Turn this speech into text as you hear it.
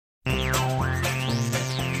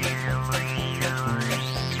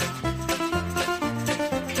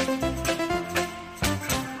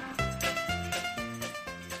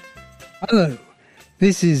Hello,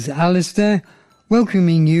 this is Alistair,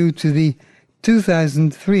 welcoming you to the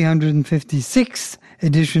 2356th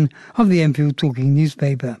edition of the Enfield Talking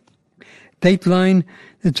Newspaper. Dateline,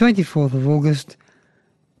 the 24th of August,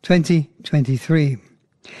 2023.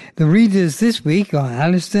 The readers this week are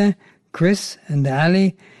Alistair, Chris and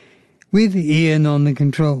Ali, with Ian on the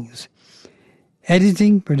controls.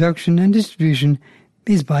 Editing, production and distribution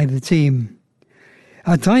is by the team.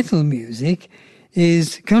 Our title music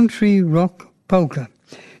is Country Rock Polka,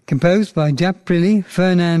 composed by Jap Prilly,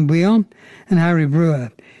 Fernand Bouillon and Harry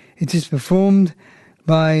Brewer. It is performed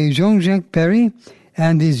by Jean-Jacques Perry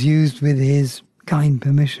and is used with his kind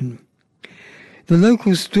permission. The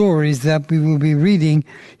local stories that we will be reading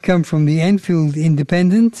come from the Enfield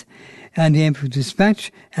Independent and the Enfield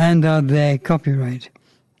Dispatch and are their copyright.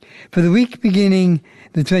 For the week beginning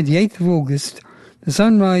the 28th of August, the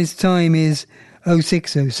sunrise time is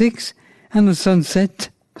 06:06 and the sunset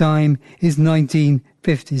time is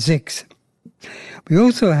 19:56. We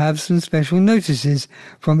also have some special notices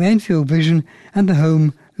from Enfield Vision and the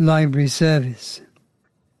Home Library Service.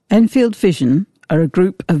 Enfield Vision are a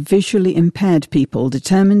group of visually impaired people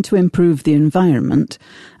determined to improve the environment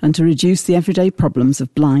and to reduce the everyday problems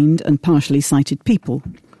of blind and partially sighted people.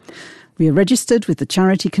 We are registered with the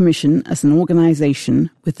Charity Commission as an organisation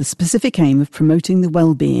with the specific aim of promoting the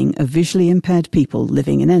well-being of visually impaired people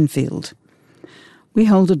living in Enfield. We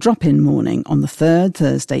hold a drop-in morning on the third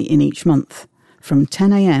Thursday in each month, from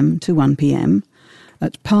 10 a.m. to 1 p.m.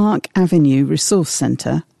 at Park Avenue Resource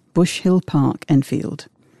Centre, Bush Hill Park, Enfield.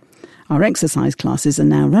 Our exercise classes are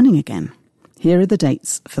now running again. Here are the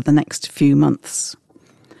dates for the next few months.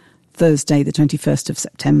 Thursday the 21st of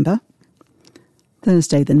September,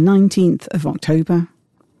 Thursday the 19th of October,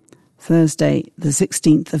 Thursday the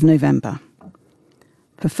 16th of November.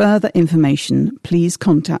 For further information, please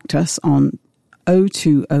contact us on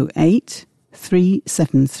 0208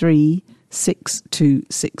 373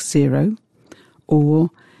 6260 or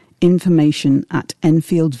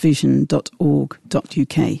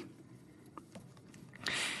information@enfieldvision.org.uk.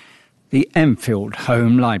 The Enfield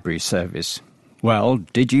Home Library Service. Well,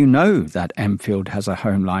 did you know that Enfield has a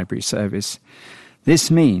home library service? This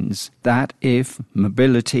means that if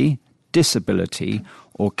mobility, disability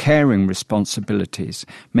or caring responsibilities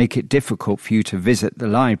make it difficult for you to visit the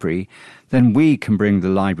library, then we can bring the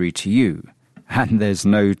library to you, and there's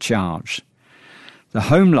no charge. The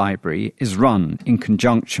Home Library is run in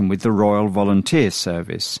conjunction with the Royal Volunteer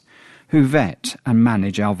Service, who vet and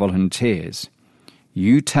manage our volunteers.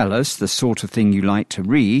 You tell us the sort of thing you like to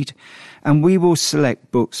read, and we will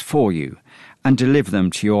select books for you and deliver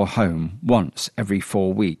them to your home once every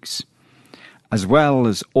 4 weeks. As well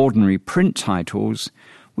as ordinary print titles,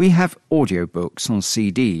 we have audiobooks on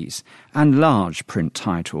CDs and large print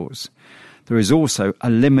titles. There is also a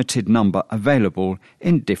limited number available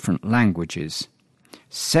in different languages.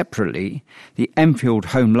 Separately, the Enfield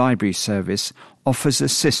Home Library Service offers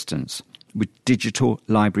assistance with digital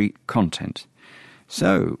library content.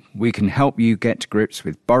 So we can help you get to grips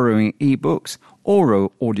with borrowing ebooks or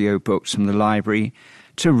audiobooks from the library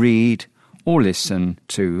to read or listen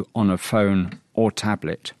to on a phone or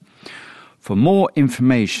tablet. For more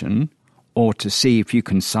information or to see if you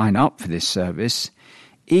can sign up for this service,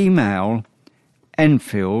 email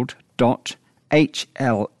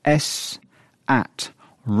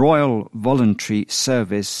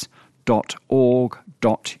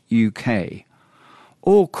enfield.hls@royalvoluntaryservice.org.uk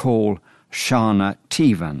or call Shana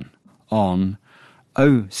Tevan on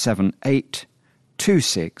 078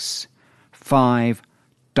 26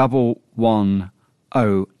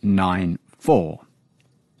 511094.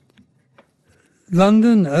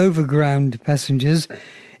 London Overground passengers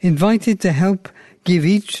invited to help give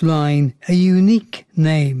each line a unique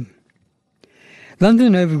name.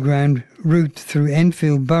 London Overground route through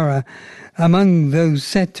Enfield Borough among those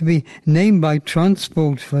set to be named by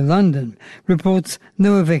Transport for London, reports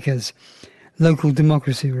Noah Vickers, local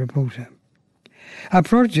democracy reporter. A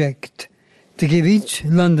project to give each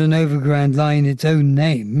London Overground line its own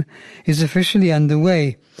name is officially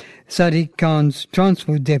underway, Sadiq Khan's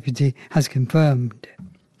Transport Deputy has confirmed.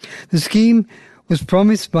 The scheme was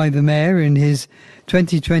promised by the Mayor in his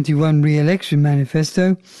 2021 re-election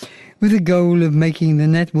manifesto with the goal of making the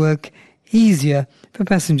network easier for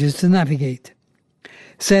passengers to navigate.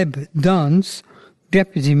 Seb Dance,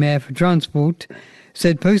 Deputy Mayor for Transport,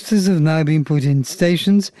 said posters have now been put in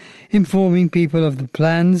stations informing people of the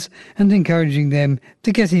plans and encouraging them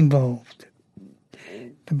to get involved.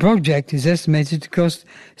 The project is estimated to cost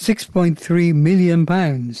 £6.3 million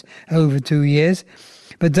over 2 years,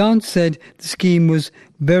 but Dance said the scheme was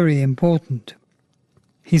very important.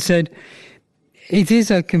 He said, It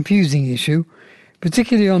is a confusing issue,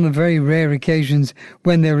 particularly on the very rare occasions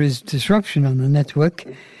when there is disruption on the network.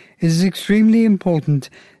 It is extremely important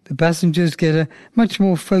that passengers get a much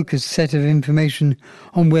more focused set of information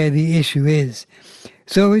on where the issue is.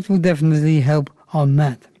 So it will definitely help on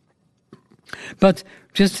that. But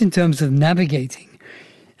just in terms of navigating,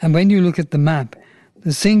 and when you look at the map,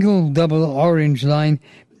 the single double orange line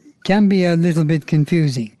can be a little bit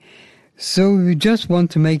confusing. So we just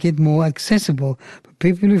want to make it more accessible for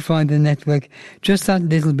people who find the network just that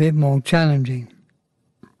little bit more challenging.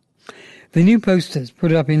 The new posters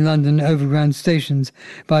put up in London Overground stations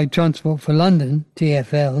by Transport for London,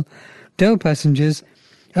 TfL, tell passengers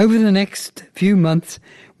over the next few months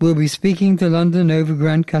we'll be speaking to London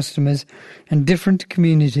Overground customers and different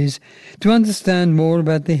communities to understand more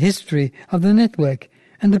about the history of the network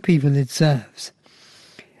and the people it serves.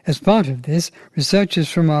 As part of this, researchers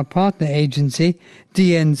from our partner agency,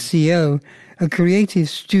 DNCO, a creative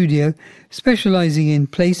studio specialising in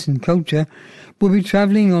place and culture, will be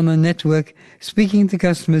travelling on the network speaking to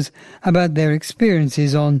customers about their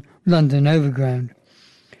experiences on London Overground.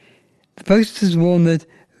 The posters warn that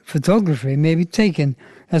photography may be taken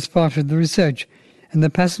as part of the research, and the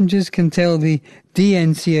passengers can tell the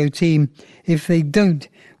DNCO team if they don't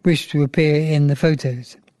wish to appear in the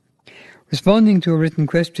photos. Responding to a written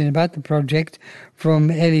question about the project from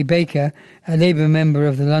Ellie Baker, a Labour member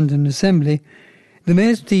of the London Assembly, the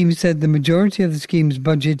Mayor's team said the majority of the scheme's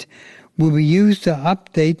budget will be used to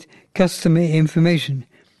update customer information,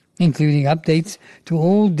 including updates to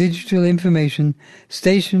all digital information,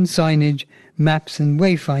 station signage, maps and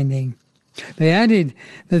wayfinding. They added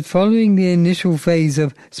that following the initial phase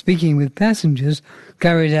of speaking with passengers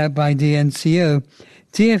carried out by DNCO,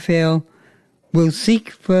 TfL will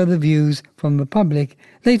seek further views from the public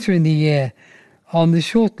later in the year on the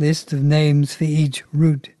short list of names for each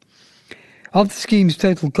route. Of the scheme's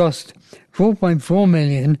total cost, $4.4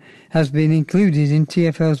 million has been included in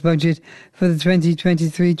TfL's budget for the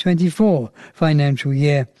 2023-24 financial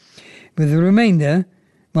year, with the remainder,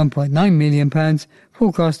 £1.9 million,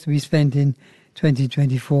 forecast to be spent in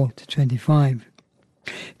 2024-25.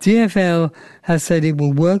 TfL has said it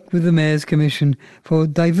will work with the Mayor's Commission for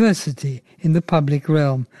Diversity in the Public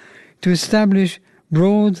Realm to establish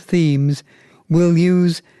broad themes we'll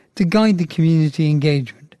use to guide the community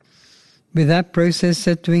engagement, with that process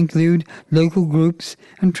set to include local groups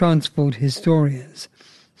and transport historians.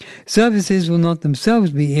 Services will not themselves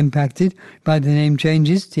be impacted by the name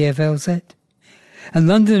changes, TfL said, and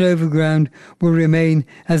London Overground will remain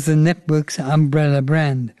as the network's umbrella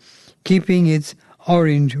brand, keeping its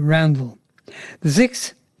orange roundel. The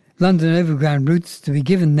 6 London Overground routes to be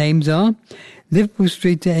given names are Liverpool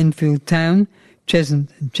Street to Enfield Town, Cheshunt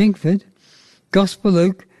and Chingford, Gospel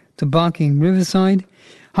Oak to Barking Riverside,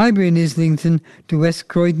 Highbury and Islington to West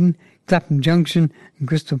Croydon, Clapham Junction and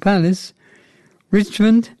Crystal Palace,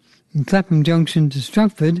 Richmond and Clapham Junction to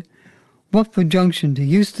Stratford, Watford Junction to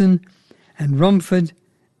Euston, and Romford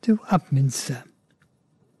to Upminster.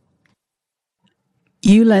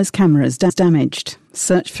 ULEZ cameras damaged.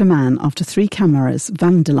 Search for man after 3 cameras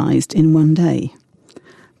vandalised in one day.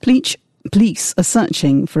 Police are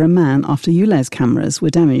searching for a man after ULEZ cameras were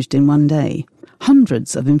damaged in one day.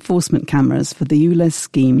 Hundreds of enforcement cameras for the ULEZ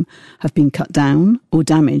scheme have been cut down or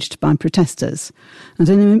damaged by protesters, and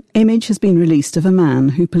an image has been released of a man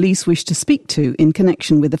who police wish to speak to in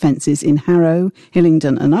connection with offences in Harrow,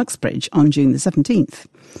 Hillingdon and Uxbridge on June the 17th.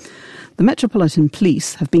 The Metropolitan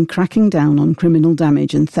Police have been cracking down on criminal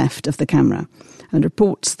damage and theft of the camera, and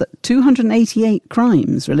reports that 288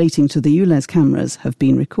 crimes relating to the ULEZ cameras have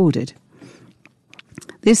been recorded.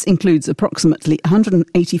 This includes approximately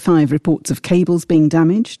 185 reports of cables being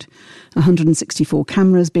damaged, 164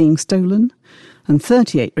 cameras being stolen, and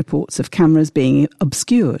 38 reports of cameras being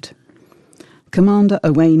obscured. Commander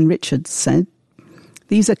Owain Richards said,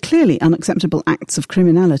 "These are clearly unacceptable acts of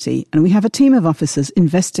criminality, and we have a team of officers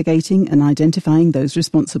investigating and identifying those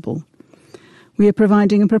responsible. We are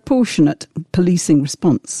providing a proportionate policing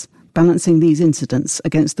response, balancing these incidents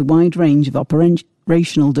against the wide range of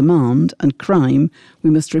operational demand and crime we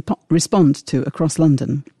must respond to across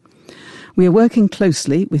London. We are working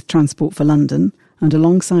closely with Transport for London, and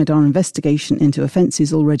alongside our investigation into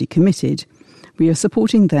offences already committed, we are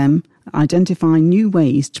supporting them identifying new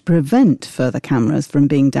ways to prevent further cameras from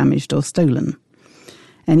being damaged or stolen.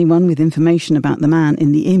 Anyone with information about the man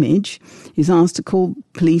in the image is asked to call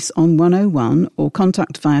police on 101 or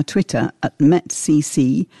contact via Twitter at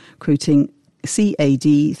METCC, quoting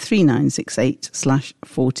CAD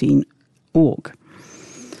 3968/14org.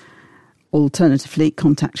 Alternatively,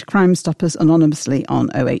 contact Crime Stoppers anonymously on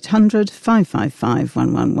 0800 555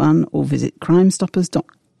 111 or visit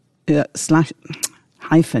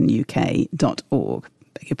crimestoppers.uk.org.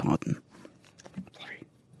 Beg your pardon.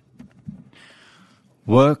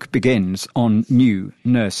 Work begins on new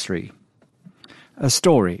nursery. A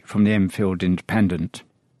story from the Enfield Independent.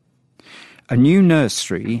 A new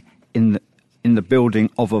nursery in the building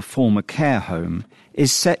of a former care home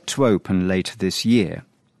is set to open later this year.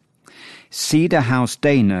 Cedar House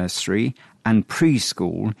Day Nursery and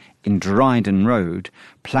Preschool in Dryden Road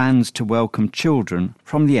plans to welcome children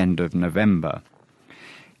from the end of November.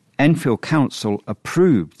 Enfield Council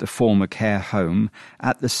approved the former care home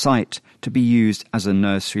at the site to be used as a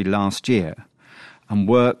nursery last year, and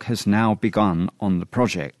work has now begun on the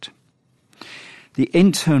project. The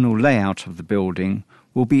internal layout of the building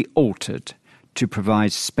will be altered to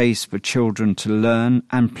provide space for children to learn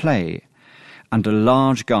and play, and a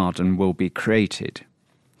large garden will be created.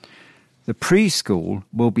 The preschool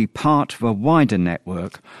will be part of a wider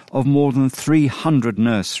network of more than 300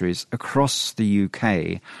 nurseries across the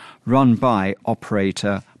UK run by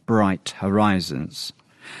operator Bright Horizons.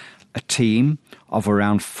 A team of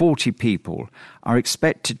around 40 people are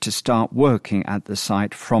expected to start working at the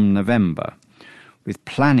site from November, with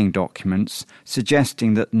planning documents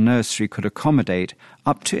suggesting that the nursery could accommodate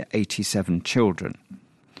up to 87 children.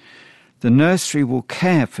 The nursery will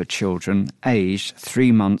care for children aged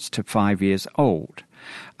 3 months to 5 years old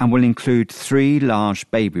and will include 3 large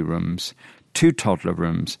baby rooms, 2 toddler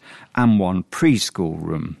rooms and 1 preschool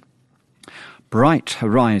room. Bright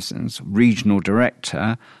Horizons Regional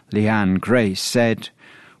Director Leanne Grace said,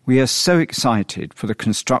 "We are so excited for the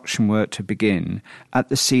construction work to begin at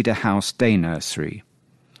the Cedar House Day Nursery.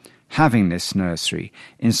 Having this nursery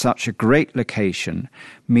in such a great location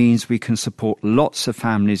means we can support lots of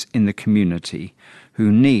families in the community who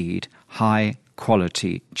need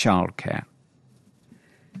high-quality childcare."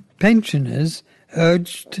 Pensioners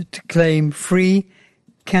urged to claim free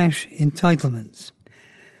cash entitlements.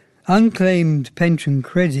 Unclaimed pension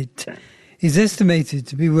credit is estimated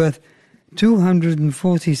to be worth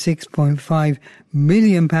 £246.5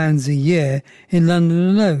 million a year in London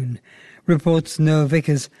alone, reports Noah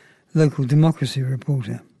Vickers, local democracy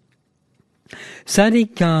reporter.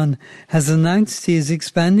 Sadiq Khan has announced he is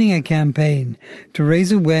expanding a campaign to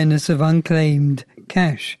raise awareness of unclaimed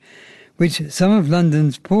cash, which some of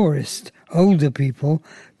London's poorest, older people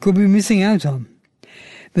could be missing out on.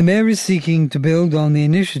 The Mayor is seeking to build on the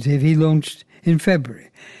initiative he launched in February,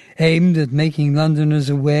 aimed at making Londoners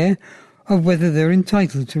aware of whether they're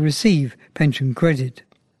entitled to receive pension credit.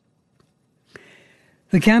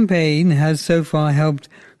 The campaign has so far helped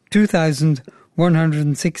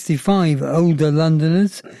 2,165 older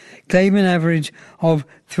Londoners claim an average of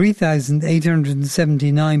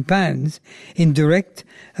 £3,879 in direct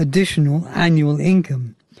additional annual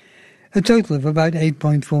income, a total of about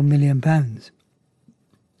 £8.4 million.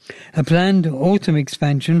 A planned autumn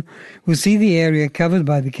expansion will see the area covered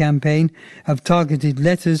by the campaign of targeted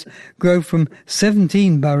letters grow from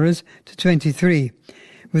 17 boroughs to 23,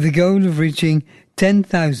 with the goal of reaching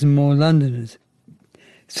 10,000 more Londoners.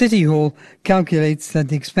 City Hall calculates that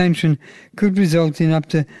the expansion could result in up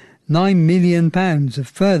to £9 million of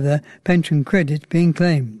further pension credit being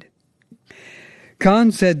claimed.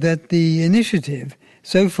 Khan said that the initiative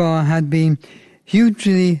so far had been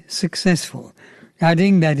hugely successful,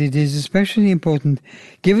 adding that it is especially important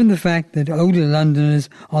given the fact that older Londoners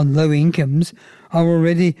on low incomes are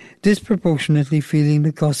already disproportionately feeling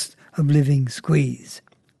the cost of living squeeze.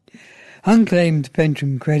 Unclaimed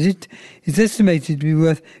pension credit is estimated to be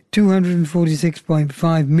worth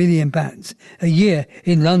 £246.5 million a year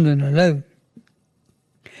in London alone.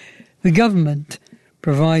 The government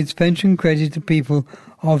provides pension credit to people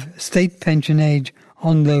of state pension age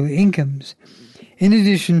on low incomes. In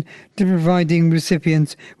addition to providing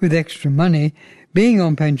recipients with extra money, being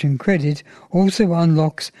on pension credit also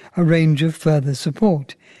unlocks a range of further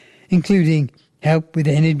support, including help with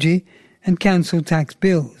energy and council tax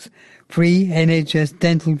bills, free NHS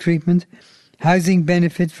dental treatment, housing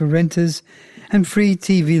benefit for renters, and free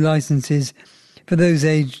TV licences for those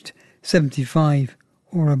aged 75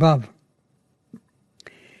 or above.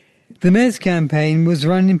 The Mayor's campaign was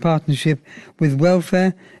run in partnership with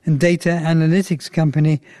welfare and data analytics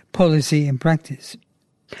company Policy and Practice.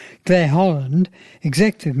 Claire Holland,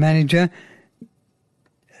 executive member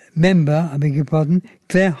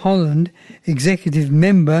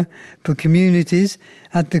for communities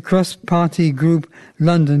at the cross-party group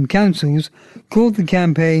London Councils, called the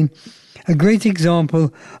campaign a great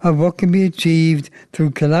example of what can be achieved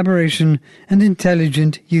through collaboration and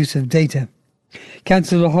intelligent use of data.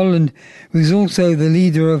 Councillor Holland, who is also the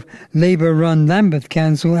leader of Labour-run Lambeth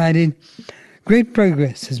Council, added, "Great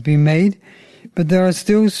progress has been made, but there are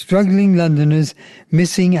still struggling Londoners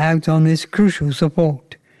missing out on this crucial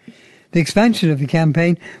support. The expansion of the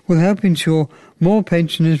campaign will help ensure more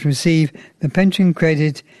pensioners receive the pension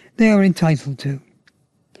credit they are entitled to."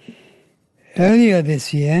 Earlier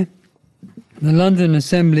this year, the London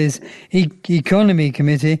Assembly's Economy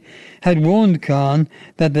Committee had warned Khan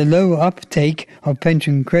that the low uptake of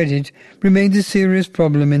pension credit remained a serious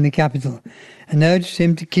problem in the capital and urged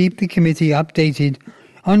him to keep the committee updated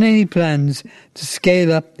on any plans to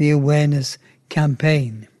scale up the awareness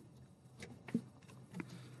campaign.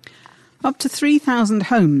 Up to 3,000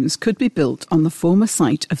 homes could be built on the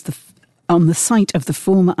site of the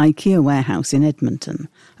former IKEA warehouse in Edmonton,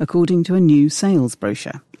 according to a new sales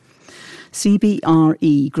brochure.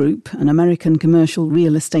 CBRE Group, an American commercial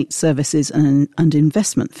real estate services and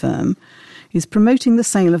investment firm, is promoting the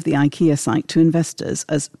sale of the IKEA site to investors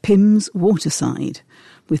as Pym's Waterside,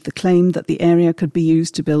 with the claim that the area could be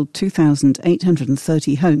used to build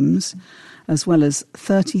 2,830 homes, as well as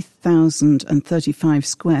 30,035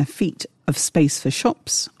 square feet of space for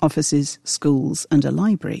shops, offices, schools and a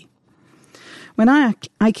library. When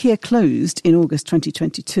IKEA closed in August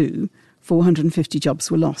 2022, 450 jobs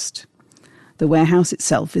were lost. The warehouse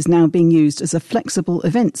itself is now being used as a flexible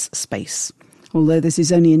events space, although this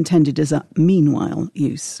is only intended as a meanwhile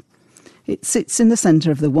use. It sits in the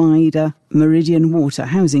centre of the wider Meridian Water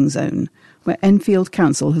housing zone, where Enfield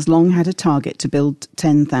Council has long had a target to build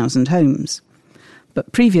 10,000 homes.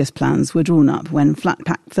 But previous plans were drawn up when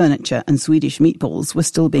flat-pack furniture and Swedish meatballs were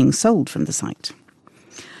still being sold from the site.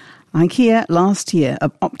 IKEA last year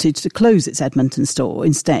opted to close its Edmonton store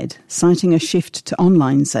instead, citing a shift to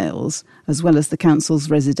online sales, as well as the council's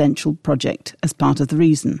residential project as part of the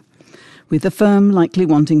reason, with the firm likely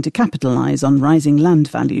wanting to capitalise on rising land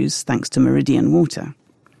values thanks to Meridian Water.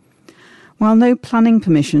 While no planning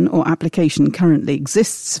permission or application currently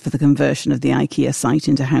exists for the conversion of the IKEA site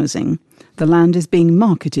into housing, the land is being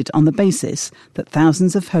marketed on the basis that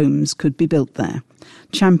thousands of homes could be built there,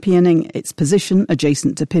 championing its position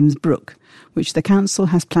adjacent to Pym's Brook, which the council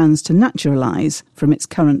has plans to naturalise from its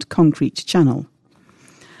current concrete channel.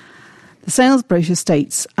 The sales brochure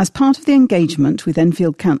states, as part of the engagement with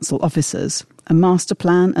Enfield Council officers, a master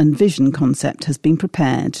plan and vision concept has been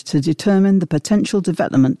prepared to determine the potential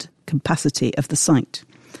development capacity of the site.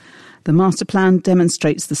 The master plan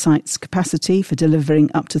demonstrates the site's capacity for delivering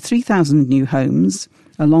up to 3,000 new homes,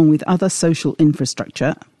 along with other social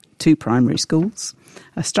infrastructure, 2 primary schools,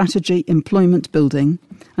 a strategy employment building,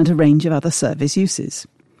 and a range of other service uses.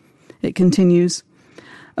 It continues,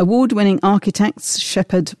 award-winning architects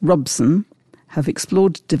Shepherd Robson have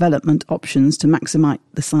explored development options to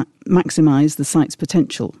maximise the site's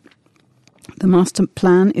potential. The master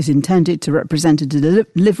plan is intended to represent a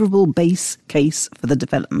deliverable base case for the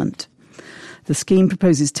development. The scheme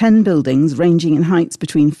proposes 10 buildings ranging in heights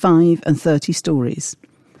between 5 and 30 stories.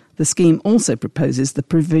 The scheme also proposes the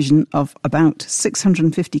provision of about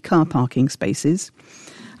 650 car parking spaces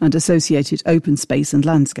and associated open space and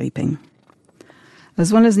landscaping.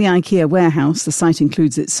 As well as the IKEA warehouse, the site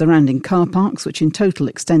includes its surrounding car parks, which in total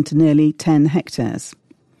extend to nearly 10 hectares.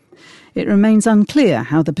 It remains unclear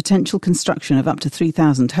how the potential construction of up to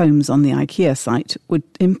 3,000 homes on the IKEA site would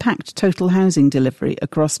impact total housing delivery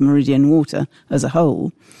across Meridian Water as a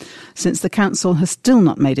whole, since the council has still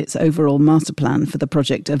not made its overall master plan for the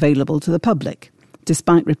project available to the public,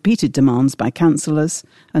 despite repeated demands by councillors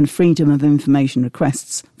and freedom of information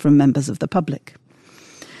requests from members of the public.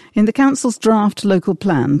 In the council's draft local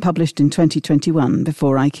plan published in 2021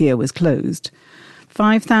 before IKEA was closed,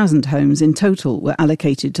 5,000 homes in total were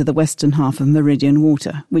allocated to the western half of Meridian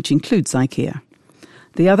Water, which includes IKEA.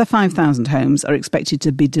 The other 5,000 homes are expected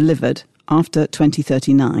to be delivered after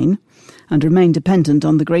 2039 and remain dependent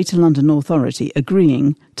on the Greater London Authority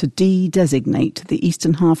agreeing to de-designate the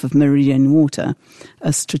eastern half of Meridian Water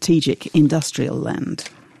as strategic industrial land.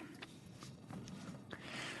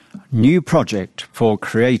 New project for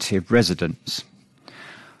creative residents.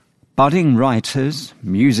 Budding writers,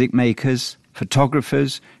 music makers,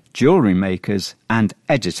 photographers, jewellery makers and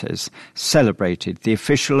editors celebrated the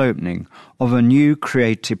official opening of a new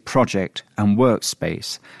creative project and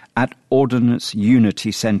workspace at Ordnance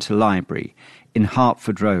Unity Centre Library in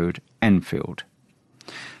Hertford Road, Enfield.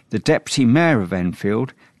 The Deputy Mayor of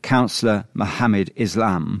Enfield, Councillor Mohammed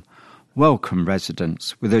Islam, welcomed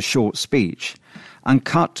residents with a short speech and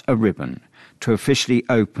cut a ribbon to officially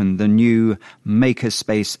open the new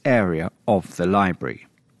makerspace area of the library.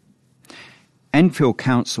 Enfield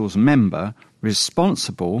Council's member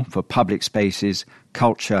responsible for public spaces,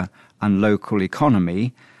 Culture and Local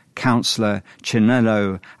Economy, Councillor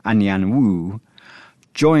Chinelo Anyanwu,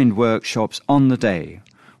 joined workshops on the day,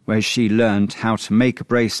 where she learned how to make a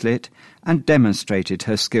bracelet and demonstrated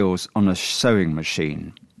her skills on a sewing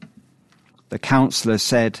machine. The councillor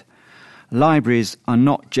said, "Libraries are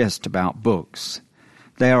not just about books.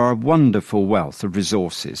 They are a wonderful wealth of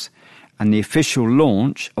resources, and the official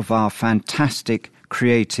launch of our fantastic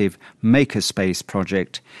creative Makerspace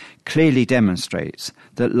project clearly demonstrates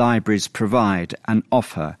that libraries provide and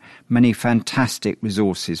offer many fantastic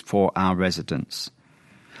resources for our residents.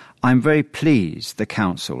 I'm very pleased the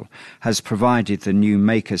Council has provided the new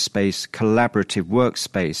Makerspace collaborative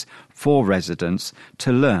workspace for residents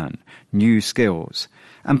to learn new skills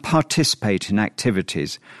and participate in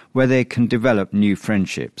activities where they can develop new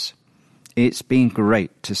friendships. It's been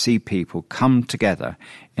great to see people come together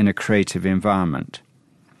in a creative environment.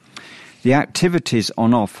 The activities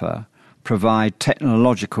on offer provide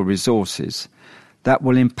technological resources that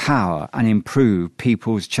will empower and improve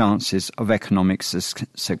people's chances of economic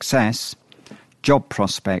success, job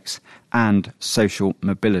prospects, and social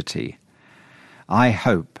mobility. I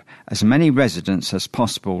hope as many residents as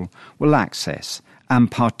possible will access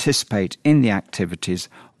and participate in the activities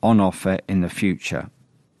on offer in the future.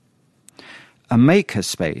 A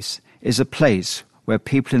makerspace is a place where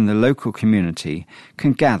people in the local community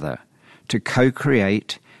can gather to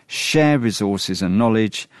co-create, share resources and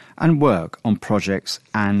knowledge, and work on projects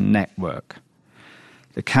and network.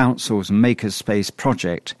 The Council's Makerspace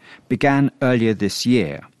project began earlier this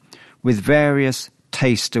year with various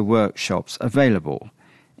taster workshops available,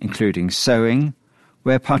 including sewing,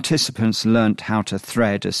 where participants learnt how to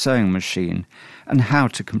thread a sewing machine and how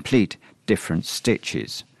to complete different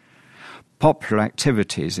stitches. Popular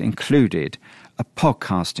activities included a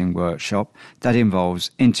podcasting workshop that involves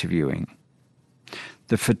interviewing.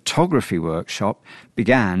 The photography workshop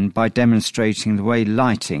began by demonstrating the way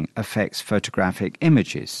lighting affects photographic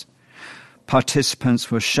images.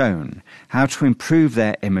 Participants were shown how to improve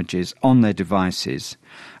their images on their devices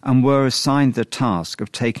and were assigned the task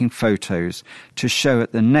of taking photos to show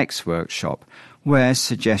at the next workshop, where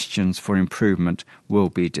suggestions for improvement will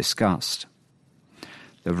be discussed.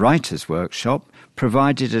 The Writers' Workshop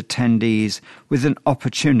provided attendees with an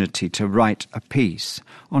opportunity to write a piece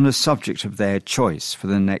on a subject of their choice for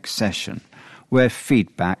the next session, where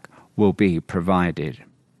feedback will be provided.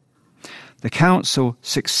 The Council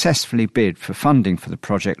successfully bid for funding for the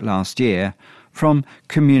project last year from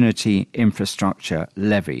Community Infrastructure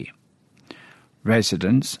Levy.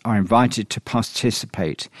 Residents are invited to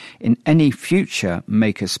participate in any future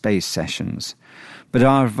Makerspace sessions, but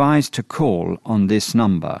are advised to call on this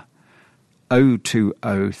number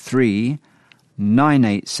 0203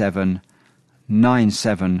 987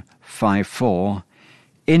 9754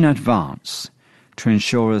 in advance to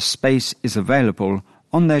ensure a space is available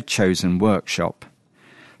on their chosen workshop.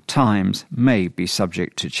 Times may be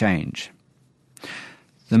subject to change.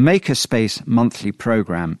 The Makerspace monthly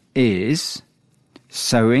programme is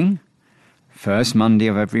sewing, first Monday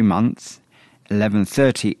of every month,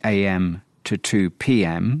 11:30 a.m. to 2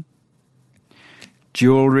 p.m.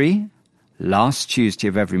 Jewellery, last Tuesday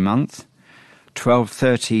of every month,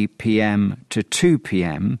 12:30 p.m. to 2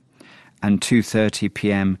 p.m. and 2:30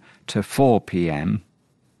 p.m. to 4 p.m.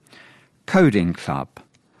 Coding Club,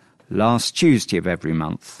 last Tuesday of every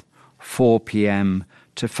month, 4 p.m.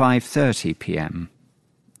 to 5:30 p.m.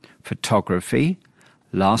 Photography,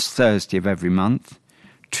 last Thursday of every month,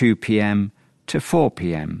 2 p.m. to 4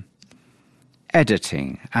 p.m.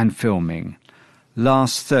 Editing and filming,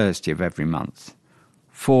 last Thursday of every month,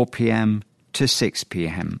 4 p.m. to 6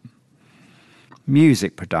 p.m.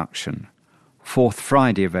 Music production, fourth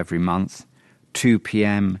Friday of every month, 2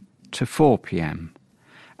 p.m. to 4 p.m.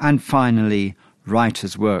 And finally,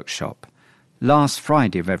 Writers' Workshop, last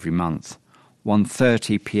Friday of every month,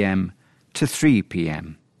 1:30 p.m. to 3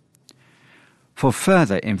 p.m. For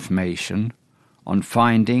further information on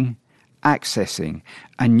finding, accessing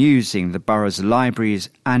and using the borough's libraries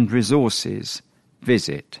and resources,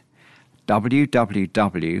 visit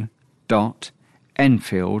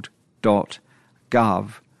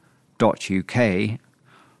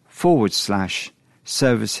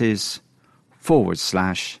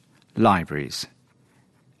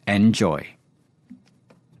Enjoy.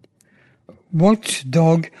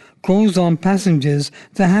 Watchdog calls on passengers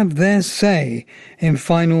to have their say in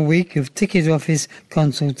final week of ticket office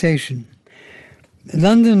consultation.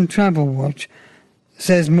 London Travel Watch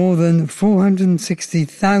says more than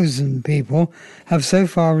 460,000 people have so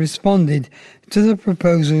far responded to the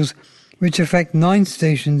proposals which affect 9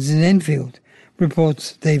 stations in Enfield,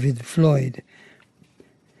 reports David Floyd.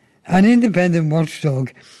 An independent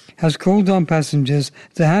watchdog has called on passengers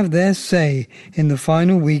to have their say in the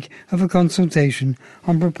final week of a consultation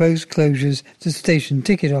on proposed closures to station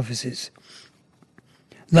ticket offices.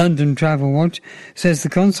 London Travel Watch says the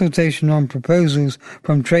consultation on proposals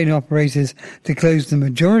from train operators to close the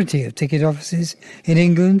majority of ticket offices in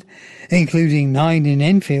England, including 9 in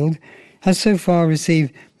Enfield, has so far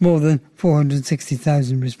received more than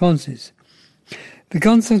 460,000 responses. The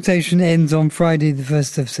consultation ends on Friday the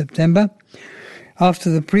 1st of September, after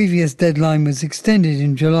the previous deadline was extended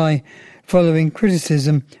in July following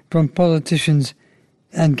criticism from politicians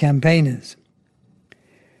and campaigners.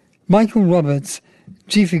 Michael Roberts,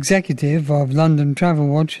 Chief Executive of London Travel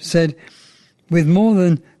Watch, said, with more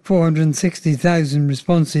than 460,000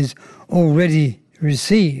 responses already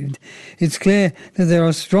received, it's clear that there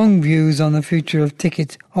are strong views on the future of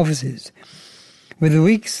ticket offices. With a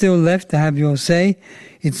week still left to have your say,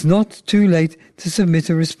 it's not too late to submit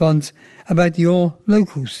a response about your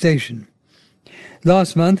local station.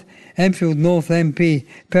 Last month, Enfield North MP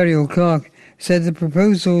Periel Clark said the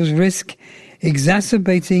proposals risk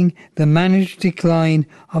exacerbating the managed decline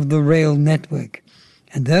of the rail network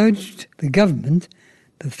and urged the government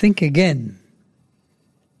to think again.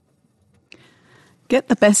 Get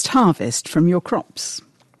the best harvest from your crops.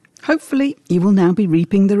 Hopefully, you will now be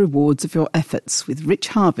reaping the rewards of your efforts with rich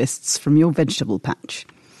harvests from your vegetable patch.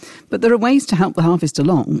 But there are ways to help the harvest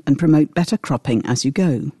along and promote better cropping as you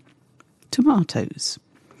go. Tomatoes.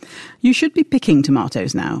 You should be picking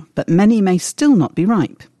tomatoes now, but many may still not be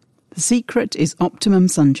ripe. The secret is optimum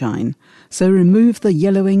sunshine, so remove the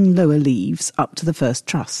yellowing lower leaves up to the first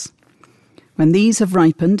truss. When these have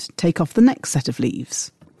ripened, take off the next set of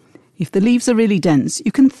leaves. If the leaves are really dense,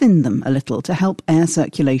 you can thin them a little to help air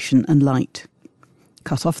circulation and light.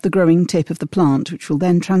 Cut off the growing tip of the plant, which will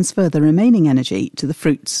then transfer the remaining energy to the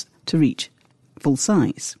fruits to reach full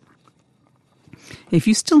size. If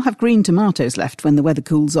you still have green tomatoes left when the weather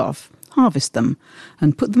cools off, harvest them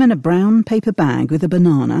and put them in a brown paper bag with a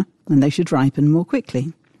banana, and they should ripen more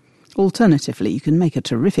quickly. Alternatively, you can make a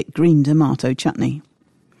terrific green tomato chutney.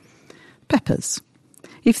 Peppers.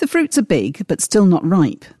 If the fruits are big but still not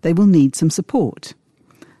ripe, they will need some support.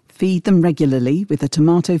 Feed them regularly with a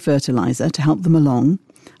tomato fertiliser to help them along,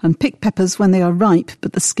 and pick peppers when they are ripe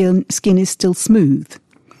but the skin is still smooth.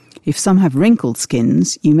 If some have wrinkled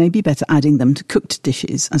skins, you may be better adding them to cooked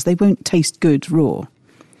dishes as they won't taste good raw.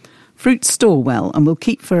 Fruits store well and will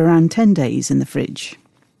keep for around 10 days in the fridge.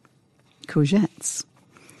 Courgettes.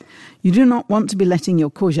 You do not want to be letting your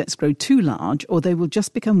courgettes grow too large or they will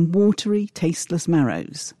just become watery, tasteless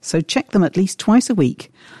marrows. So check them at least twice a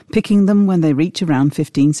week, picking them when they reach around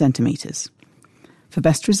 15 centimetres. For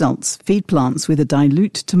best results, feed plants with a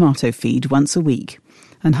dilute tomato feed once a week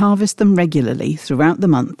and harvest them regularly throughout the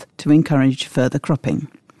month to encourage further cropping.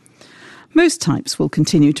 Most types will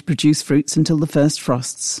continue to produce fruits until the first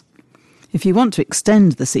frosts. If you want to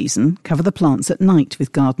extend the season, cover the plants at night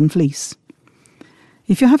with garden fleece.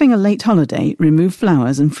 If you're having a late holiday, remove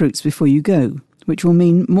flowers and fruits before you go, which will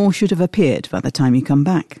mean more should have appeared by the time you come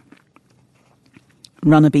back.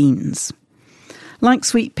 Runner beans. Like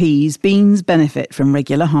sweet peas, beans benefit from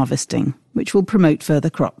regular harvesting, which will promote further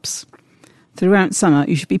crops. Throughout summer,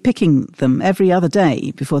 you should be picking them every other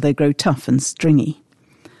day before they grow tough and stringy.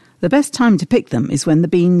 The best time to pick them is when the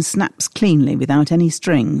bean snaps cleanly without any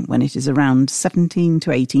string, when it is around 17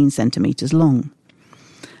 to 18 centimetres long.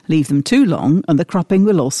 Leave them too long and the cropping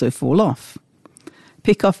will also fall off.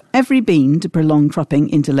 Pick off every bean to prolong cropping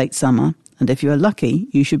into late summer, and if you are lucky,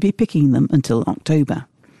 you should be picking them until October.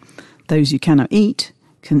 Those you cannot eat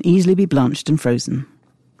can easily be blanched and frozen.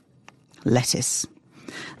 Lettuce.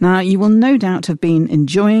 Now, you will no doubt have been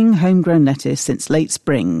enjoying homegrown lettuce since late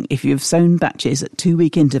spring if you have sown batches at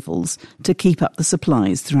 2-week intervals to keep up the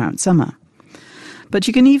supplies throughout summer. But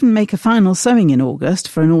you can even make a final sowing in August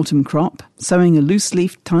for an autumn crop, sowing a loose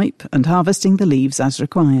leaf type and harvesting the leaves as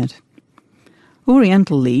required.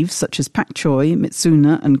 Oriental leaves such as pak choi,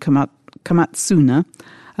 mitsuna and kamatsuna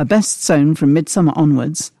are best sown from midsummer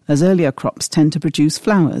onwards, as earlier crops tend to produce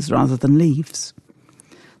flowers rather than leaves.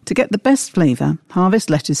 To get the best flavour, harvest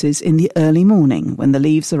lettuces in the early morning when the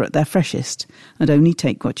leaves are at their freshest and only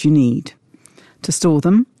take what you need. To store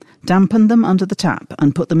them, dampen them under the tap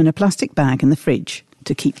and put them in a plastic bag in the fridge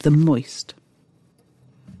to keep them moist.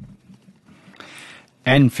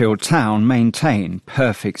 Enfield Town maintain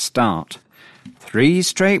perfect start. 3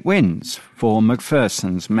 straight wins for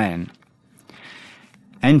Macpherson's men.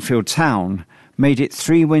 Enfield Town made it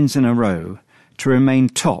 3 wins in a row to remain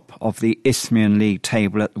top of the Isthmian League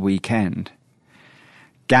table at the weekend.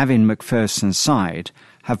 Gavin Macpherson's side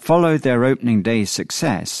have followed their opening day's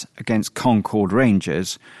success against Concord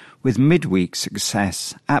Rangers with midweek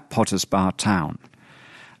success at Potters Bar Town,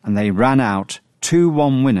 and they ran out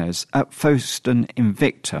 2-1 winners at Folkestone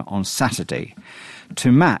Invicta on Saturday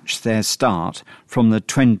to match their start from the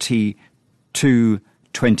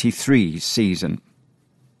 22-23 season.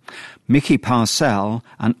 Mickey Parcell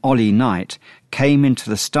and Ollie Knight came into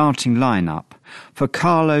the starting lineup for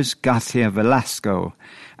Carlos Garcia Velasco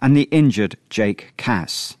and the injured Jake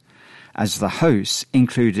Cass, as the hosts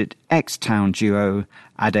included ex-Town duo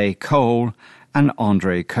Ade Cole and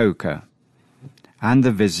Andre Coker. And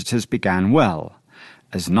the visitors began well,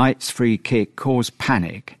 as Knight's free kick caused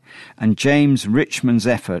panic and James Richmond's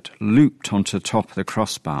effort looped onto the top of the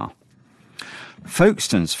crossbar.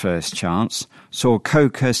 Folkestone's first chance saw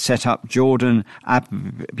Coker set up Jordan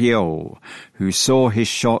Abiol, who saw his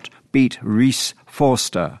shot beat Reece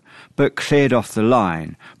Forster, but cleared off the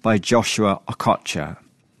line by Joshua Okocha.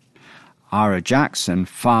 Ira Jackson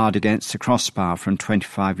fired against the crossbar from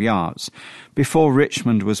 25 yards before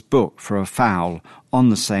Richmond was booked for a foul on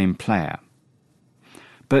the same player.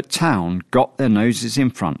 But Town got their noses in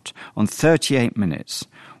front on 38 minutes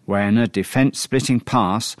when a defence-splitting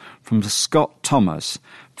pass from Scott Thomas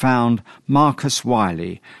found Marcus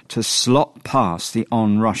Wiley to slot past the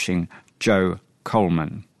on-rushing Joe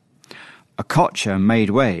Coleman. Okocha made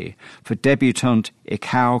way for debutant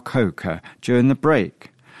Ikao Coker during the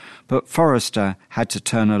break, but Forrester had to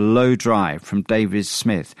turn a low drive from David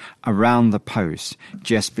Smith around the post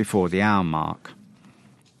just before the hour mark.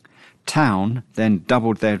 Town then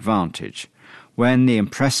doubled their advantage when the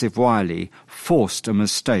impressive Wiley forced a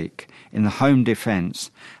mistake in the home defence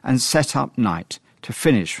and set up Knight to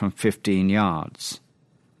finish from 15 yards.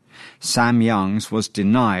 Sam Youngs was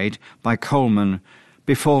denied by Coleman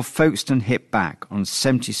before Folkestone hit back on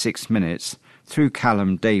 76 minutes through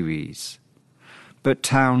Callum Davies. But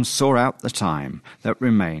Town saw out the time that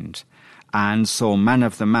remained and saw man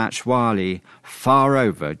of the match Wiley far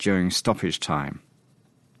over during stoppage time.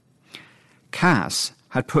 Cass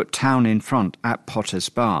had put Town in front at Potters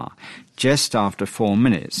Bar just after 4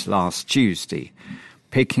 minutes last Tuesday,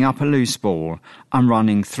 picking up a loose ball and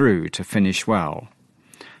running through to finish well.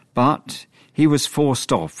 But he was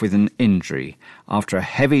forced off with an injury after a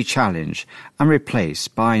heavy challenge and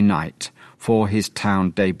replaced by Knight for his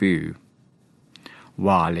Town debut.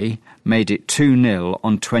 Wiley made it 2-0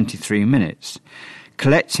 on 23 minutes,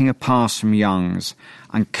 collecting a pass from Youngs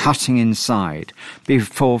and cutting inside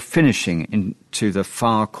before finishing into the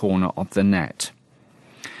far corner of the net.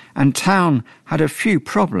 And Town had a few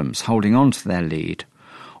problems holding on to their lead,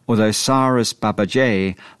 although Cyrus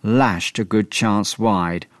Babajay lashed a good chance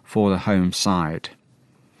wide for the home side.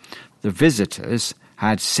 The visitors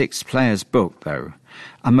had 6 players booked, though,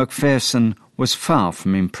 and McPherson was far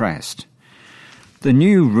from impressed. "The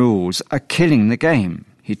new rules are killing the game,"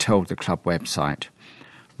 he told the club website.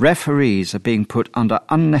 "Referees are being put under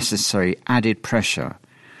unnecessary added pressure.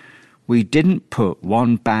 We didn't put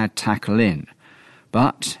one bad tackle in,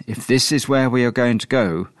 but if this is where we are going to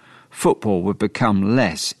go, football would become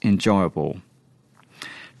less enjoyable."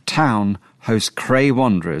 Town host Cray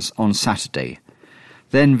Wanderers on Saturday,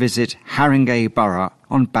 then visit Haringey Borough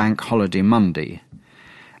on Bank Holiday Monday,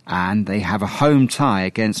 and they have a home tie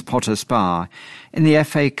against Potters Bar in the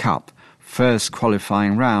FA Cup first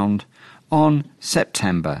qualifying round on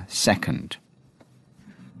September 2nd.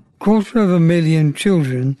 250,000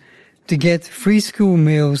 children to get free school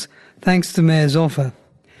meals thanks to Mayor's offer.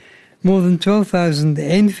 More than 12,000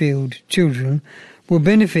 Enfield children will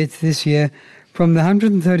benefit this year from the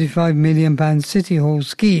 £135 million City Hall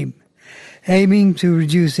scheme, aiming to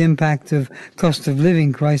reduce impact of cost of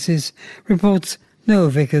living crisis, reports Noah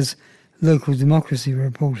Vickers, local democracy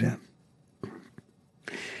reporter.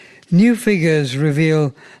 New figures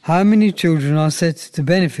reveal how many children are set to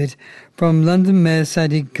benefit from London Mayor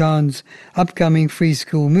Sadiq Khan's upcoming free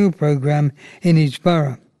school meal programme in each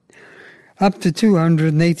borough. Up to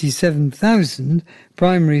 287,000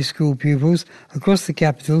 primary school pupils across the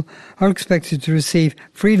capital are expected to receive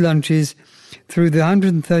free lunches through the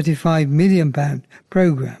 £135 million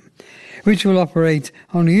programme, which will operate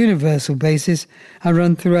on a universal basis and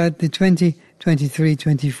run throughout the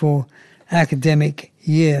 2023-24 academic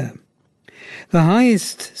year. The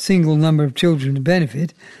highest single number of children to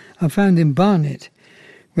benefit are found in Barnet,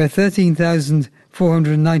 where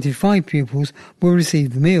 13,495 pupils will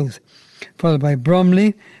receive the meals, followed by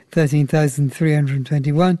Bromley,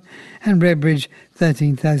 13,321, and Redbridge,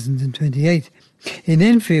 13,028. In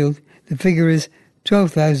Enfield, the figure is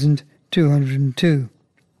 12,202.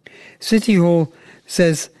 City Hall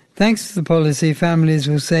says thanks to the policy, families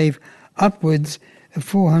will save upwards of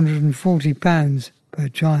 £440 per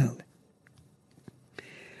child.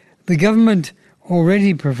 The government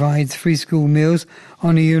already provides free school meals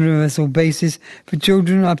on a universal basis for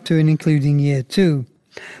children up to and including Year 2.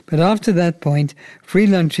 But after that point, free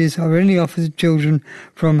lunches are only offered to children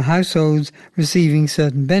from households receiving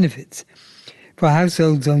certain benefits. For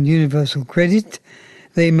households on universal credit,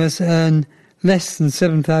 they must earn less than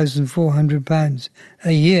 £7,400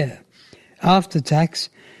 a year, after tax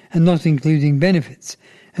and not including benefits,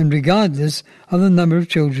 and regardless of the number of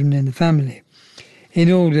children in the family,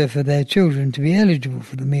 in order for their children to be eligible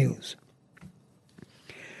for the meals.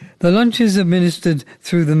 The lunches administered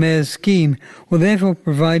through the Mayor's scheme will therefore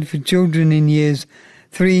provide for children in years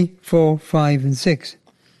 3, 4, 5 and 6.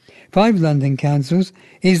 5 London councils,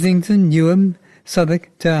 Islington, Newham,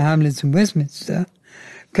 Southwark, Tower Hamlets and Westminster,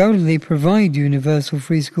 currently provide universal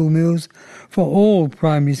free school meals for all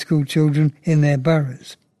primary school children in their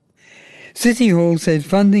boroughs. City Hall said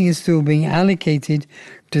funding is still being allocated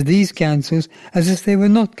to these councils as if they were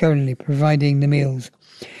not currently providing the meals,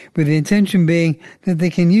 with the intention being that they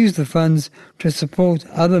can use the funds to support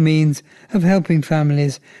other means of helping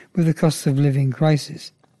families with the cost of living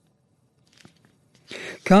crisis.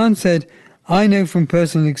 Khan said, "I know from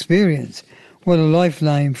personal experience what a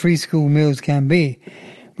lifeline free school meals can be,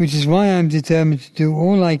 which is why I am determined to do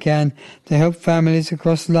all I can to help families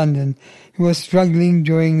across London who are struggling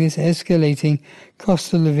during this escalating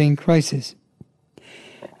cost of living crisis.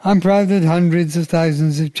 I'm proud that hundreds of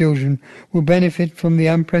thousands of children will benefit from the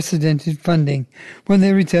unprecedented funding when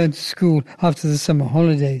they return to school after the summer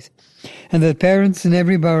holidays, and that parents in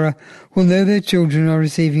every borough will know their children are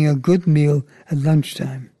receiving a good meal at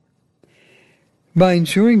lunchtime. By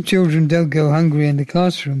ensuring children don't go hungry in the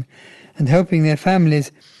classroom and helping their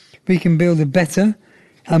families, we can build a better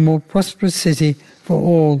and more prosperous city for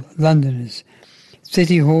all Londoners,"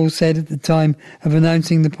 City Hall said at the time of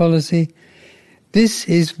announcing the policy. "This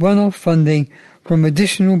is one-off funding from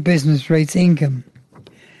additional business rates income."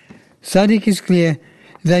 Sadiq is clear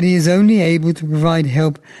that he is only able to provide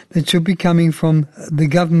help that should be coming from the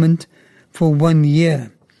government for 1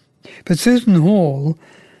 year. But Susan Hall,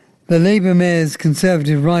 the Labour Mayor's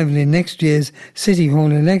Conservative rival in next year's City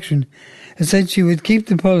Hall election, has said she would keep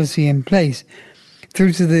the policy in place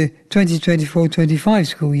through to the 2024-25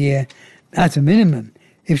 school year, at a minimum,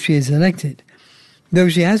 if she is elected, though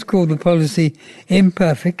she has called the policy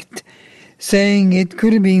imperfect, saying it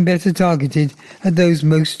could have been better targeted at those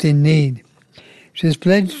most in need. She has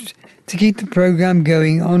pledged to keep the programme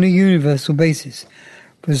going on a universal basis,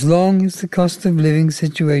 for as long as the cost of living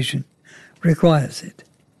situation requires it.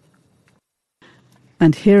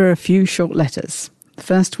 And here are a few short letters. The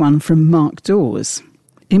first one from Mark Dawes.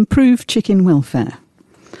 Improve chicken welfare.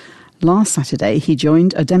 Last Saturday he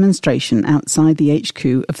joined a demonstration outside the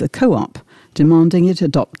HQ of the Co-op, demanding it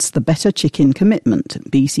adopts the Better Chicken Commitment,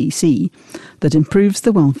 BCC, that improves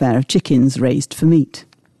the welfare of chickens raised for meat.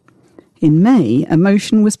 In May, a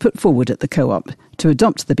motion was put forward at the Co-op to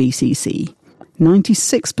adopt the BCC.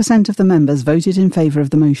 96% of the members voted in favour of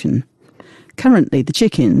the motion. Currently, the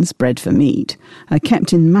chickens, bred for meat, are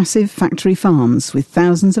kept in massive factory farms with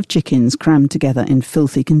thousands of chickens crammed together in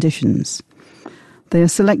filthy conditions. They are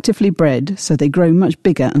selectively bred, so they grow much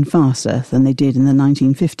bigger and faster than they did in the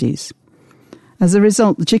 1950s. As a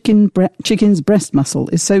result, the chicken's breast muscle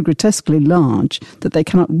is so grotesquely large that they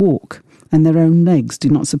cannot walk, and their own legs do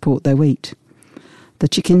not support their weight. The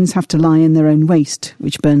chickens have to lie in their own waste,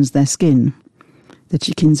 which burns their skin. The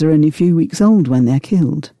chickens are only a few weeks old when they are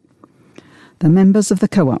killed. The members of the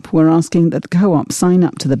Co-op were asking that the Co-op sign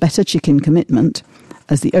up to the Better Chicken Commitment,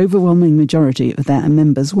 as the overwhelming majority of their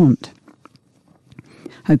members want.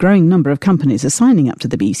 A growing number of companies are signing up to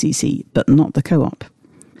the BCC, but not the Co-op.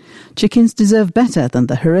 Chickens deserve better than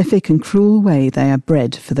the horrific and cruel way they are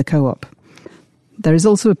bred for the Co-op. There is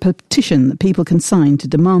also a petition that people can sign to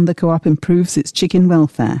demand the Co-op improves its chicken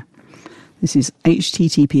welfare. This is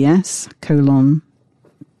https://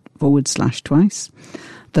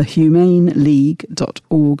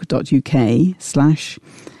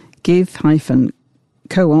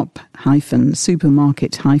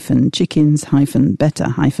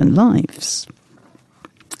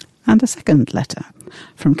 And a second letter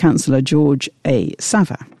from Councillor George A.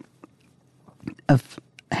 Sava of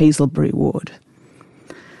Hazelbury Ward.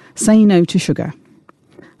 Say no to sugar.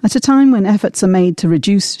 At a time when efforts are made to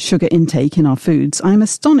reduce sugar intake in our foods, I am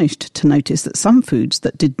astonished to notice that some foods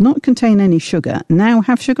that did not contain any sugar now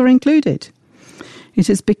have sugar included. It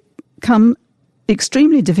has become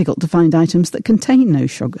extremely difficult to find items that contain no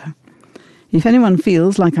sugar. If anyone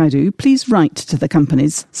feels like I do, please write to the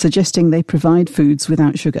companies suggesting they provide foods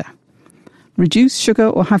without sugar. Reduce sugar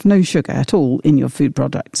or have no sugar at all in your food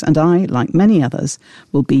products, and I, like many others,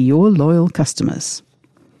 will be your loyal customers.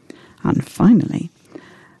 And finally,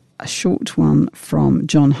 a short one from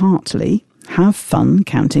John Hartley, have fun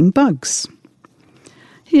counting bugs.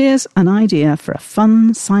 Here's an idea for a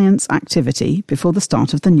fun science activity before the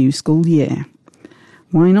start of the new school year.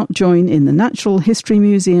 Why not join in the Natural History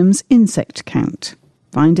Museum's insect count?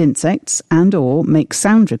 Find insects and/or make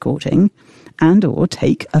sound recording and/or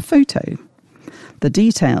take a photo. The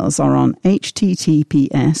details are on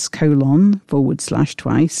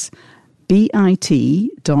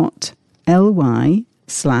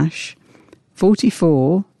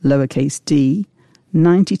https://bit.ly/44 lowercase d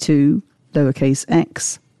 92 lowercase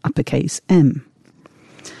x uppercase m.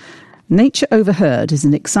 Nature Overheard is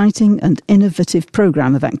an exciting and innovative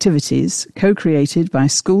programme of activities co-created by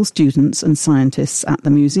school students and scientists at the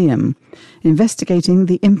museum, investigating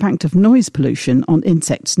the impact of noise pollution on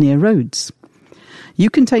insects near roads. You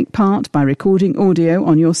can take part by recording audio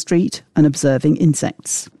on your street and observing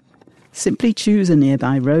insects. Simply choose a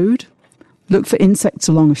nearby road, look for insects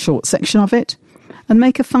along a short section of it, and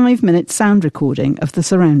make a 5-minute sound recording of the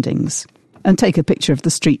surroundings, and take a picture of the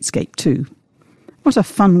streetscape too. What a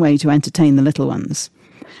fun way to entertain the little ones.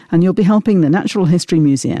 And you'll be helping the Natural History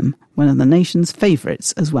Museum, one of the nation's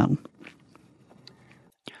favourites as well.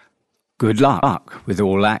 Good luck with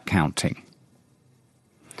all that counting.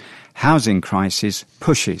 Housing crisis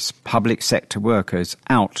pushes public sector workers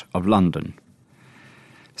out of London.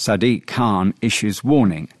 Sadiq Khan issues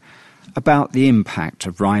warning about the impact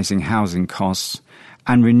of rising housing costs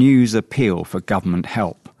and renews appeal for government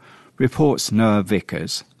help, reports Noah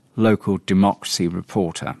Vickers, local democracy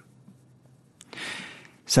reporter.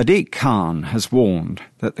 Sadiq Khan has warned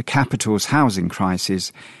that the capital's housing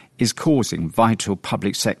crisis is causing vital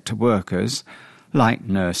public sector workers, like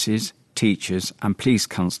nurses, teachers and police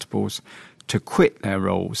constables, to quit their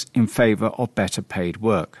roles in favour of better paid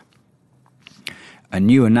work. A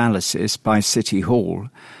new analysis by City Hall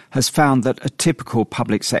has found that a typical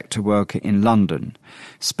public sector worker in London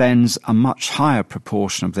spends a much higher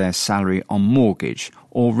proportion of their salary on mortgage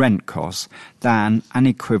or rent costs than an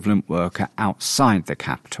equivalent worker outside the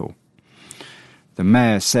capital. The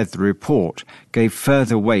Mayor said the report gave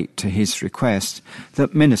further weight to his request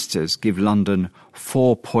that ministers give London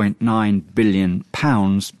 £4.9 billion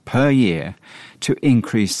per year to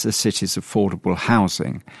increase the city's affordable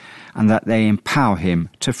housing, and that they empower him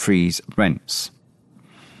to freeze rents.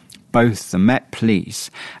 Both the Met Police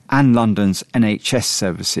and London's NHS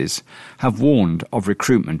services have warned of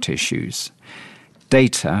recruitment issues.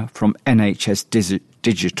 Data from NHS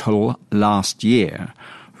Digital last year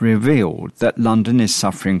revealed that London is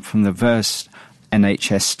suffering from the worst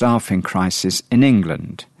NHS staffing crisis in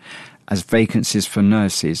England, as vacancies for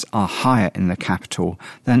nurses are higher in the capital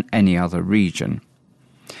than any other region.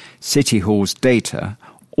 City Hall's data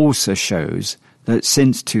also shows that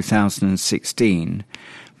since 2016,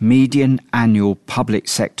 median annual public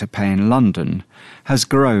sector pay in London has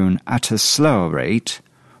grown at a slower rate,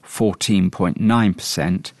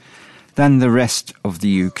 14.9%, than the rest of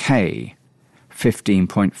the UK,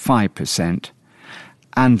 15.5%,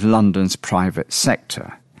 and London's private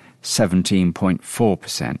sector,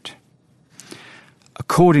 17.4%.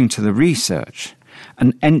 According to the research,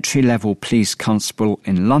 an entry-level police constable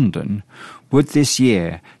in London would this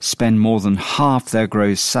year spend more than half their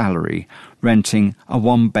gross salary renting a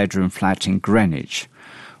one-bedroom flat in Greenwich,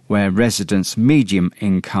 where residents' median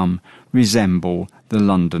income resemble the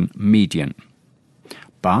London median.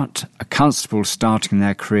 But a constable starting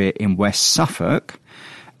their career in West Suffolk,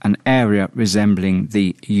 an area resembling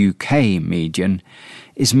the UK median,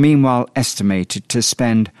 is meanwhile estimated to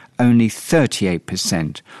spend only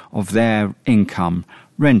 38% of their income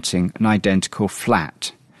renting an identical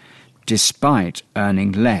flat, despite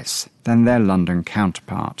earning less than their London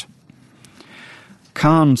counterpart.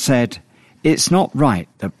 Khan said, "It's not right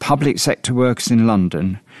that public sector workers in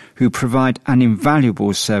London, who provide an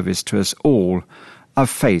invaluable service to us all, are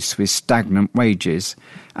faced with stagnant wages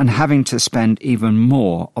and having to spend even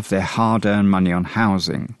more of their hard-earned money on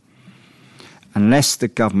housing. Unless the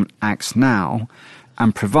government acts now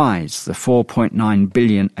and provides the £4.9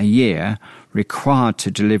 billion a year required to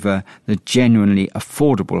deliver the genuinely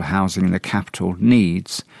affordable housing the capital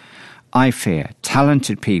needs, I fear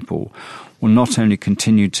talented people will not only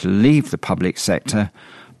continue to leave the public sector,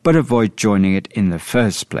 but avoid joining it in the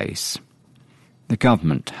first place." The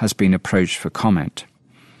government has been approached for comment.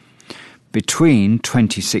 Between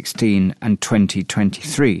 2016 and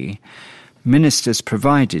 2023, ministers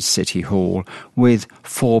provided City Hall with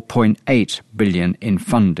 £4.8 billion in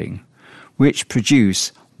funding, which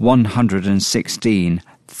produced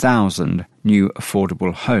 116,000 new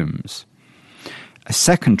affordable homes. A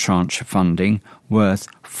second tranche of funding worth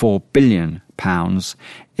 £4 billion,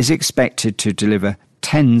 is expected to deliver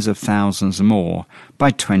tens of thousands more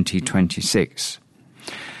by 2026.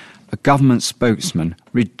 A government spokesman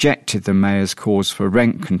rejected the mayor's calls for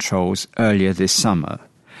rent controls earlier this summer,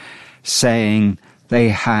 saying they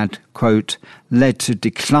had, quote, led to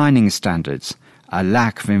declining standards, a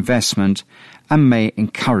lack of investment, and may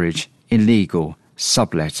encourage illegal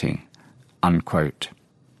subletting, unquote.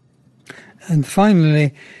 And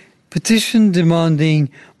finally, petition demanding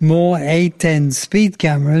more A10 speed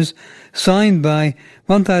cameras signed by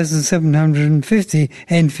 1,750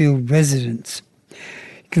 Enfield residents.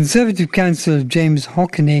 Conservative councillor James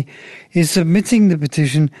Hockney is submitting the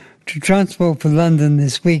petition to Transport for London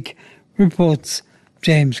this week, reports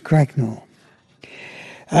James Cracknell.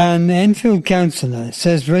 An Enfield councillor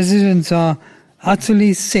says residents are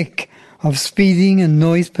utterly sick of speeding and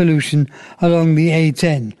noise pollution along the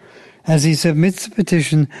A10, as he submits a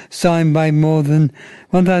petition signed by more than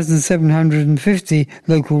 1,750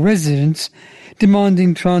 local residents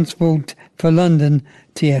demanding Transport for London,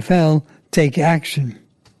 TfL, take action.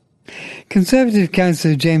 Conservative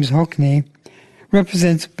councillor James Hockney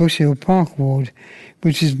represents Bush Hill Park ward,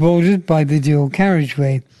 which is bordered by the dual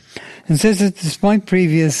carriageway, and says that despite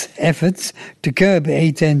previous efforts to curb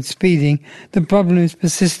A10 speeding, the problem is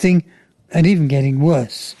persisting and even getting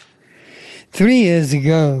worse. 3 years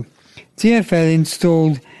ago, TfL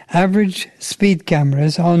installed average speed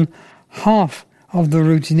cameras on half of the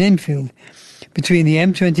route in Enfield, between the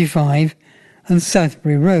M25 and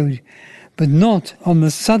Southbury Road, but not on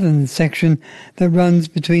the southern section that runs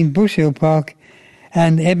between Bush Hill Park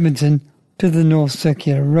and Edmonton to the North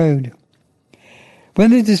Circular Road.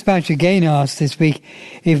 When the Dispatch again asked this week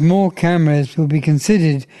if more cameras will be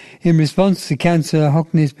considered in response to Councillor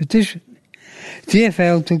Hockney's petition,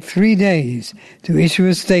 TfL took 3 days to issue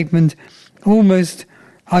a statement almost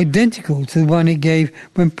identical to the one it gave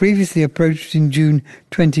when previously approached in June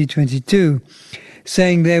 2022,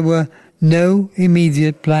 saying there were no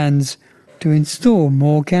immediate plans to install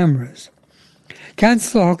more cameras.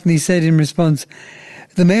 Councillor Hockney said in response,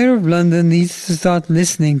 the Mayor of London needs to start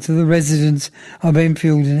listening to the residents of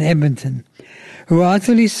Enfield and Edmonton, who are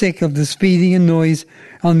utterly sick of the speeding and noise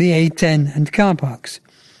on the A10 and car parks.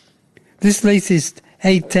 This latest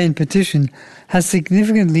 810 petition has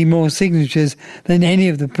significantly more signatures than any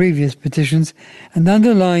of the previous petitions and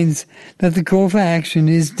underlines that the call for action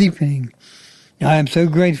is deepening. I am so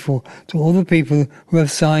grateful to all the people who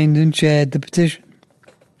have signed and shared the petition.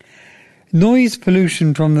 Noise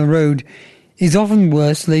pollution from the road is often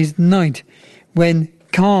worse late at night, when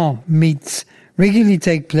car meets regularly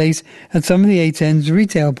take place at some of the A10's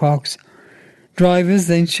retail parks. Drivers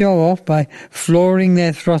then show off by flooring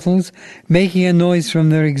their throttles, making a noise from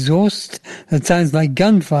their exhaust that sounds like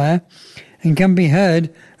gunfire and can be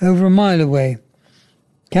heard over a mile away.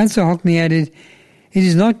 Councillor Hockney added, it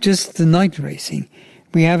is not just the night racing.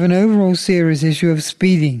 We have an overall serious issue of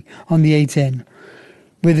speeding on the A10,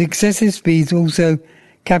 with excessive speeds also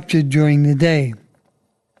captured during the day.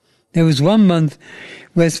 There was 1 month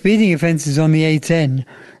where speeding offences on the A10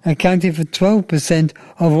 accounted for 12%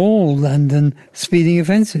 of all London speeding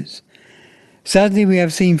offences. Sadly, we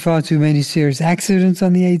have seen far too many serious accidents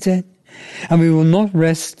on the A10, and we will not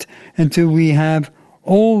rest until we have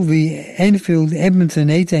all the Enfield-Edmonton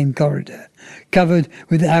A10 corridor covered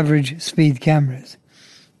with average speed cameras.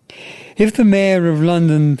 If the Mayor of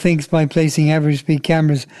London thinks by placing average speed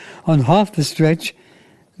cameras on half the stretch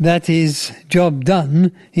that is job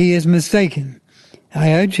done, he is mistaken.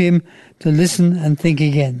 I urge him to listen and think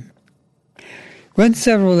again. When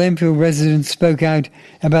several Enfield residents spoke out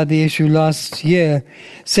about the issue last year,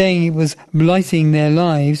 saying it was blighting their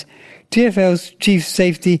lives, TfL's Chief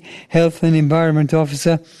Safety, Health and Environment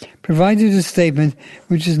Officer provided a statement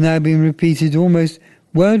which has now been repeated almost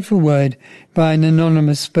word for word by an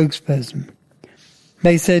anonymous spokesperson.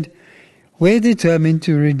 They said, we're determined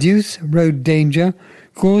to reduce road danger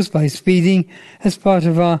caused by speeding as part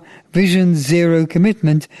of our Vision Zero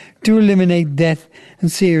commitment to eliminate death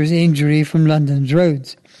and serious injury from London's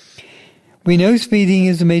roads. We know speeding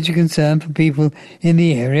is a major concern for people in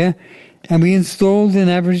the area, and we installed an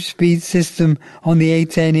average speed system on the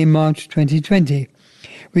A10 in March 2020,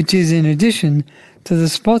 which is in addition to the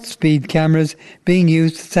spot speed cameras being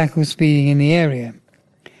used to tackle speeding in the area.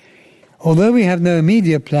 Although we have no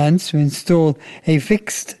immediate plans to install a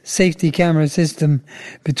fixed safety camera system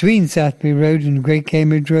between Southbury Road and Great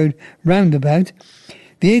Cambridge Road roundabout,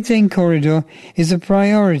 the A10 corridor is a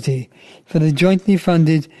priority for the jointly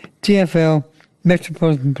funded TfL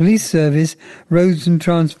Metropolitan Police Service Roads and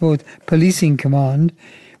Transport Policing Command,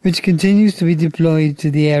 which continues to be deployed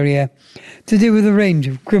to the area to deal with a range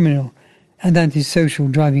of criminal and antisocial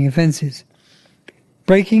driving offences.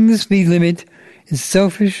 Breaking the speed limit is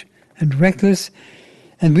selfish and reckless,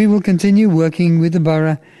 and we will continue working with the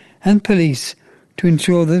borough and police to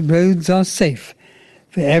ensure that roads are safe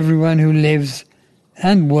for everyone who lives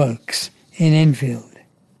and works in Enfield.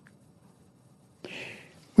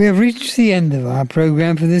 We have reached the end of our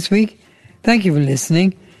programme for this week. Thank you for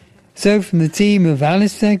listening. So from the team of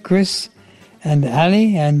Alistair, Chris and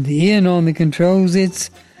Ali and Ian on the controls, it's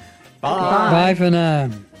bye for now.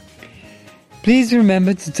 Please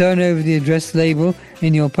remember to turn over the address label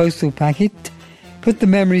in your postal packet, put the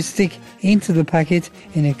memory stick into the packet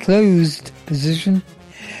in a closed position,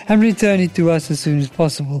 and return it to us as soon as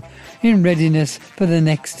possible in readiness for the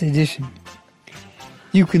next edition.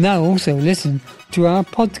 You can now also listen to our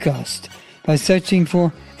podcast by searching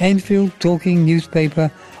for Enfield Talking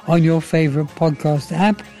Newspaper on your favourite podcast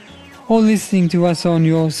app, or listening to us on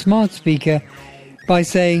your smart speaker by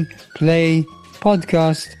saying play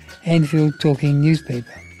podcast Enfield Talking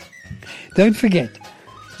Newspaper. Don't forget,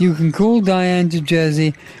 you can call Diane to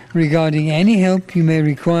Jersey regarding any help you may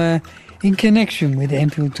require in connection with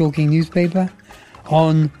Enfield Talking Newspaper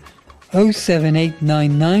on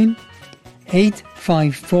 07899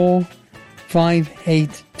 854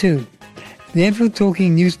 582. The Enfield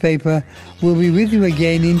Talking Newspaper will be with you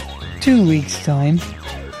again in 2 weeks' time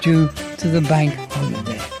due to the bank holiday.